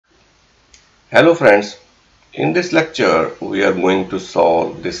Hello friends, in this lecture we are going to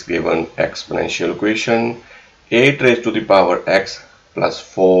solve this given exponential equation 8 raised to the power x plus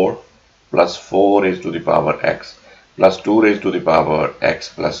 4 raised to the power x plus 2 raised to the power x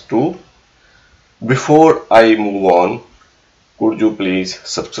plus 2. Before I move on, could you please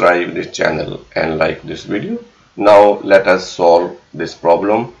subscribe this channel and like this video? Now let us solve this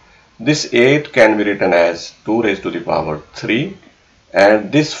problem. This 8 can be written as 2 raised to the power 3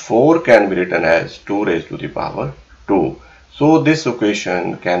 and this 4 can be written as 2 raised to the power 2. So this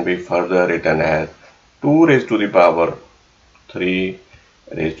equation can be further written as 2 raised to the power 3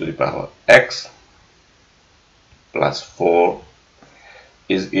 raised to the power x plus 4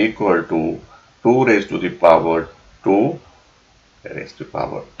 is equal to 2 raised to the power 2 raised to the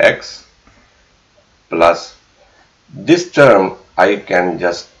power x plus this term. I can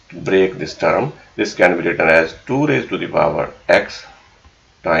just break this term. This can be written as 2 raised to the power x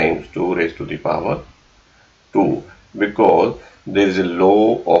times 2 raised to the power 2, because there is a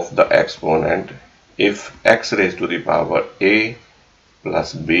law of the exponent. If x raised to the power a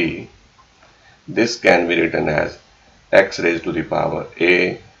plus b, this can be written as x raised to the power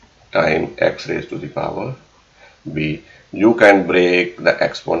a times x raised to the power b. You can break the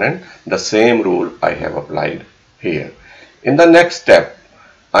exponent. The same rule I have applied here. In the next step,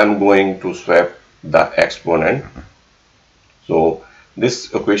 I'm going to swap the exponent. So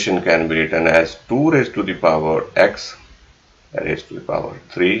this equation can be written as 2 raised to the power x raised to the power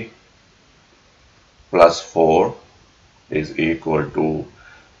 3 plus 4 is equal to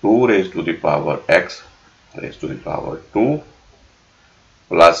 2 raised to the power x raised to the power 2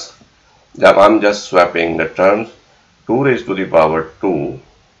 plus, I'm just swapping the terms, 2 raised to the power 2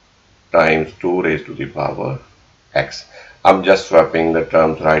 times 2 raised to the power x. I'm just swapping the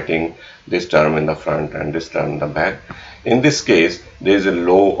terms, writing this term in the front and this term in the back. In this case, there is a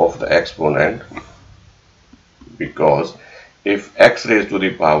law of the exponent, because if x raised to the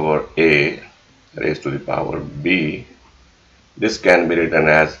power a raised to the power b, this can be written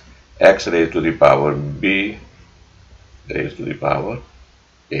as x raised to the power b raised to the power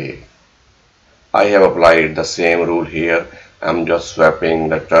a. I have applied the same rule here. I'm just swapping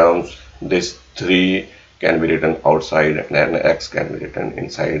the terms. This 3 can be written outside and x can be written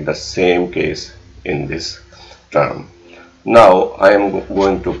inside. The same case in this term. Now I am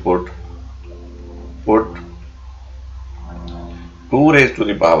going to put 2 raised to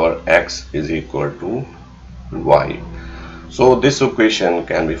the power x is equal to y. So this equation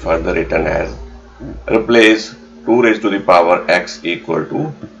can be further written as, replace 2 raised to the power x equal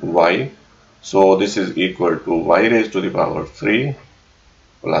to y. So this is equal to y raised to the power 3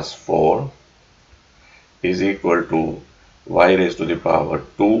 plus 4 is equal to y raised to the power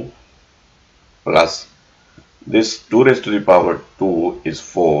 2 plus this 2 raised to the power 2 is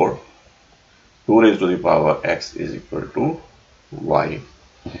 4. 2 raised to the power x is equal to y.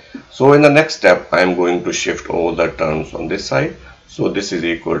 So in the next step, I am going to shift all the terms on this side. So this is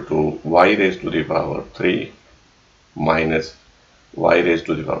equal to y raised to the power 3 minus y raised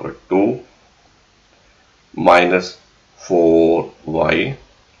to the power 2 minus 4y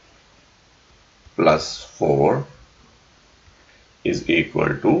plus 4 is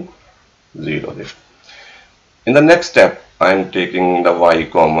equal to 0. In the next step, I am taking the y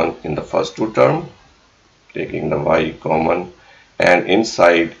common in the first two terms, taking the y common, and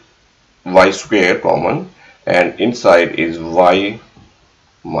inside y square common, and inside is y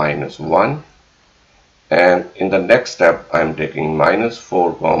minus 1, and in the next step I am taking minus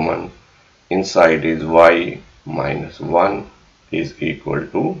 4 common, inside is y minus 1 is equal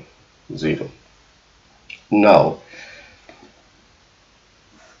to 0. Now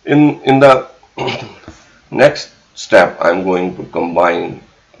in the next step, I am going to combine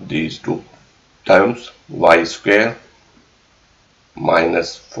these two terms, y square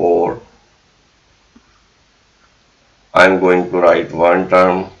minus 4. I am going to write one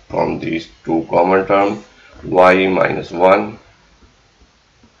term from these two common terms, y minus 1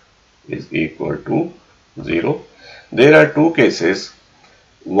 is equal to 0. There are two cases,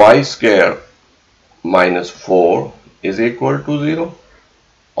 y square minus 4 is equal to 0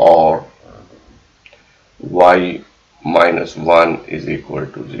 or y minus 1 is equal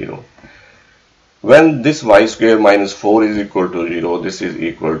to 0. When this y square minus 4 is equal to 0, this is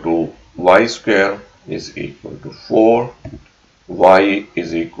equal to y square is equal to 4, y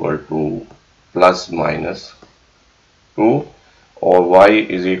is equal to plus minus 2, or y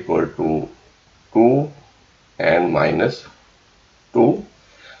is equal to 2 and minus 2.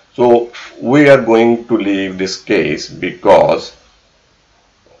 So we are going to leave this case because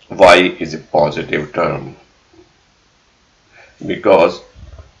y is a positive term, because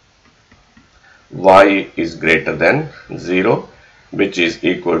y is greater than 0, which is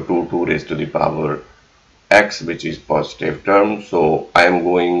equal to 2 raised to the power x, which is positive term. So I am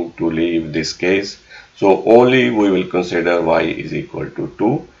going to leave this case. So only we will consider y is equal to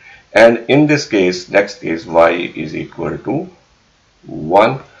 2, and in this case, next case, y is equal to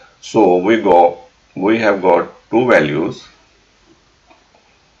 1. So we have got two values.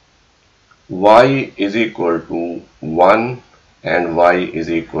 Y is equal to 1 and y is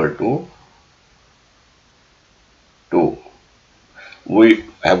equal to 2. We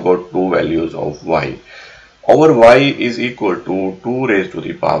have got two values of y. Our y is equal to 2 raised to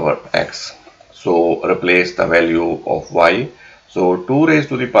the power x. So replace the value of y. So 2 raised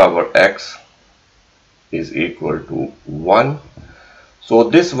to the power x is equal to 1. So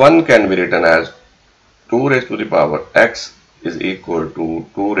this 1 can be written as 2 raised to the power x is equal to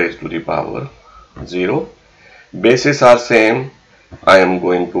 2 raised to the power 0. Bases are same. I am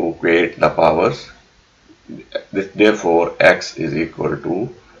going to equate the powers. Therefore, x is equal to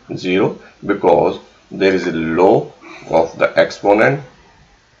 0 because there is a law of the exponent.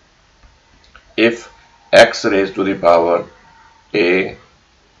 If x raised to the power a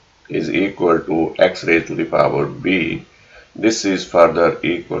is equal to x raised to the power b, this is further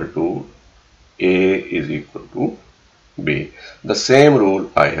equal to a is equal to b. The same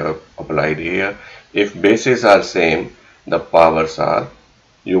rule I have applied here. If bases are same, the powers are,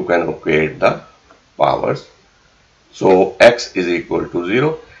 you can equate the powers. So x is equal to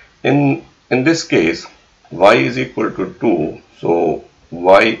 0. In this case, y is equal to 2. So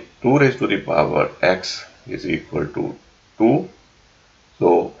y 2 raised to the power x is equal to 2.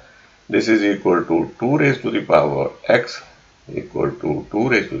 So this is equal to 2 raised to the power x equal to 2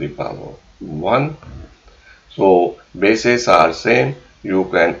 raised to the power 1. So bases are same. You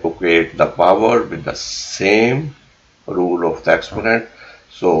can equate the power with the same rule of the exponent.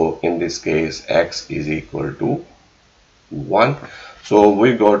 So in this case, x is equal to 1. So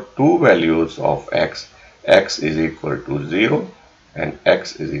we got two values of x. X is equal to 0 and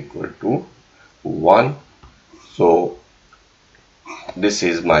x is equal to 1. So this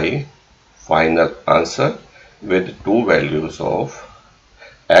is my final answer with two values of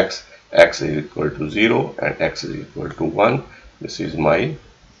x. X is equal to 0 and x is equal to 1. This is my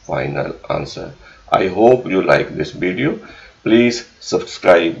final answer. I hope you like this video. Please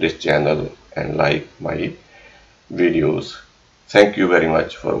subscribe this channel and like my videos. Thank you very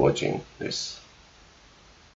much for watching this.